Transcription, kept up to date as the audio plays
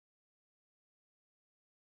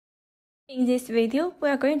In this video, we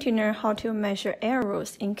are going to learn how to measure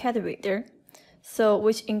arrows in Calibrator,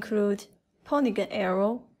 which include polygon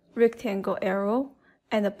arrow, rectangle arrow,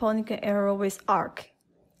 and a polygon arrow with arc.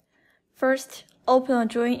 First, open a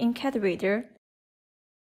drawing in Calibrator.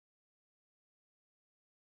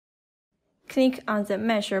 Click on the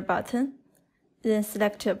Measure button, then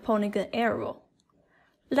select Polygon Arrow.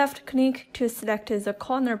 Left-click to select the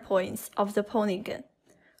corner points of the polygon.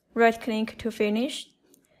 Right-click to finish.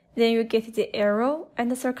 Then you get the arrow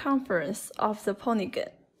and the circumference of the polygon.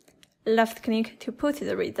 Left-click to put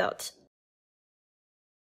the result.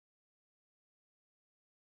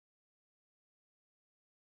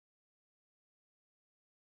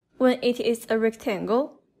 When it is a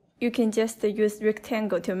rectangle, you can just use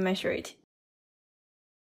rectangle to measure it.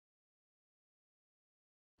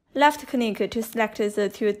 Left-click to select the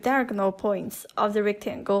two diagonal points of the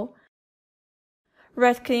rectangle.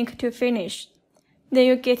 Right-click to finish. Then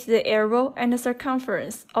you get the arrow and the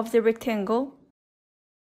circumference of the rectangle.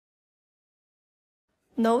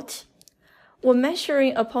 Note: when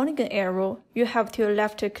measuring a polygon arrow, you have to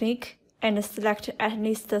left-click and select at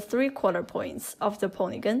least 3 corner points of the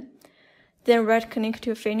polygon. Then right-click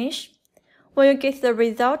to finish. When you get the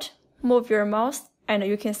result, move your mouse and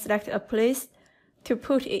you can select a place to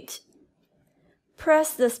put it.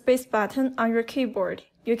 Press the space button on your keyboard.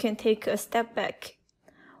 You can take a step back.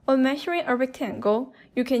 When measuring a rectangle,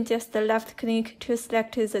 you can just left-click to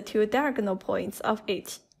select the two diagonal points of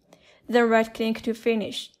it. Then right-click to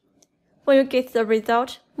finish. When you get the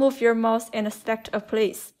result, move your mouse and select a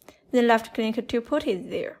place. Then left-click to put it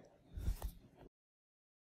there.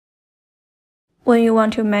 When you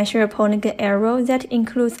want to measure a polygon arrow that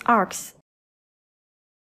includes arcs,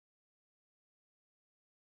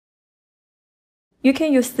 you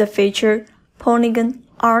can use the feature Polygon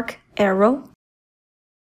Arc Arrow.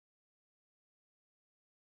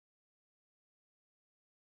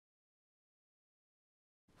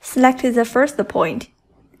 Select the first point,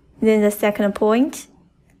 then the second point.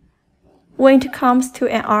 When it comes to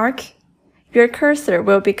an arc, your cursor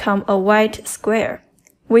will become a white square,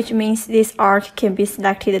 which means this arc can be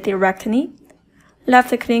selected directly.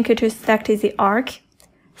 Left-click to select the arc,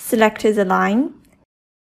 select the line.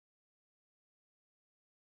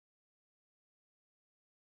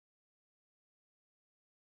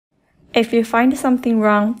 If you find something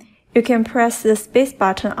wrong, you can press the space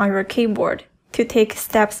button on your keyboard to take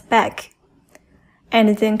steps back,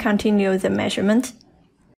 and then continue the measurement.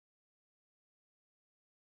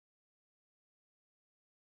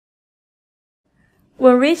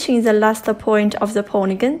 When reaching the last point of the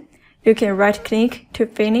polygon, you can right-click to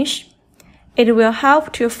finish. It will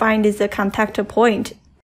help to find the contact point.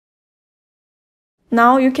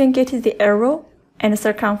 Now you can get the arrow and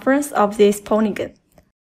circumference of this polygon.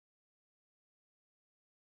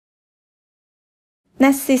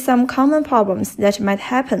 Let's see some common problems that might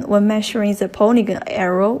happen when measuring the polygon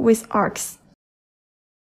arrow with arcs.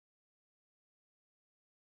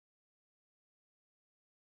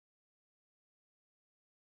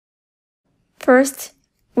 First,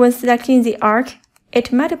 when selecting the arc,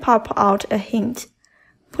 it might pop out a hint.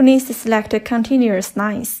 Please select continuous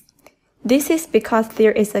lines. This is because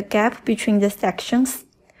there is a gap between the sections.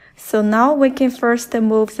 So now we can first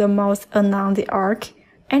move the mouse along the arc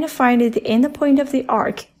and find the endpoint of the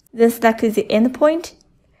arc. Then select the endpoint,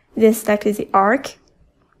 then select the arc.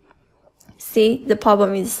 See, the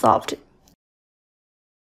problem is solved.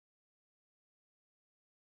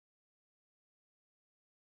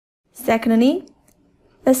 Secondly,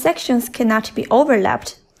 the sections cannot be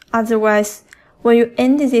overlapped. Otherwise, when you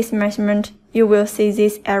end this measurement, you will see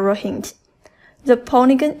this arrow hint. The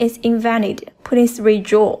polygon is invalid. Please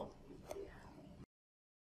redraw.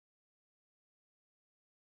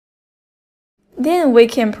 Then we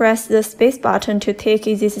can press the space button to take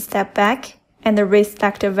this step back and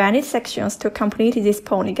reselect valid sections to complete this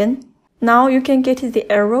polygon. Now you can get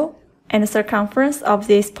the arrow and circumference of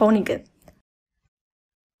this polygon.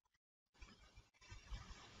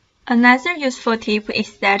 Another useful tip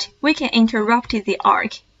is that we can interrupt the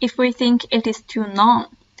arc if we think it is too long.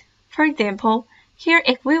 For example, here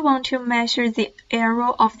if we want to measure the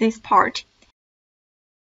arrow of this part,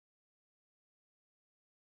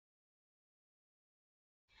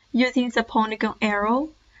 using the polygon arrow,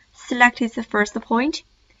 select the first point,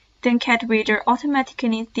 then Calibrator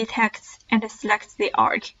automatically detects and selects the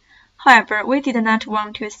arc. However, we did not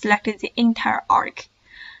want to select the entire arc,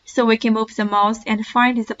 so we can move the mouse and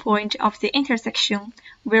find the point of the intersection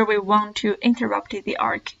where we want to interrupt the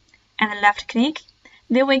arc, and left-click.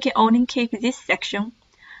 Then we can only keep this section,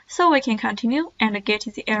 so we can continue and get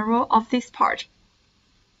the arrow of this part.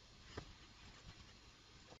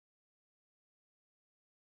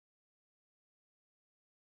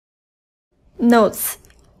 Notes: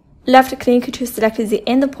 left-click to select the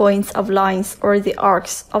endpoints of lines or the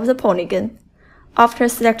arcs of the polygon. After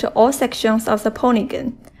select all sections of the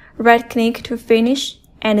polygon, right-click to finish,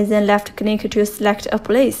 and then left-click to select a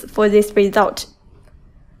place for this result.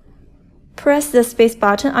 Press the space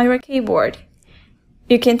button on your keyboard.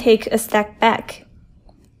 You can take a step back.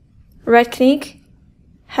 Right-click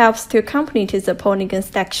helps to complete the polygon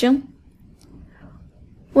selection.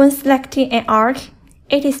 When selecting an arc,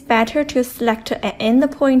 it is better to select an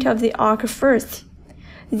endpoint of the arc first,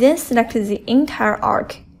 then select the entire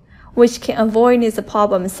arc, which can avoid the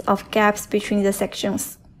problems of gaps between the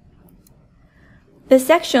sections. The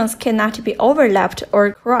sections cannot be overlapped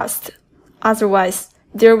or crossed, otherwise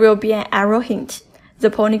there will be an error hint. The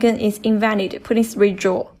polygon is invalid. Please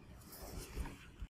redraw.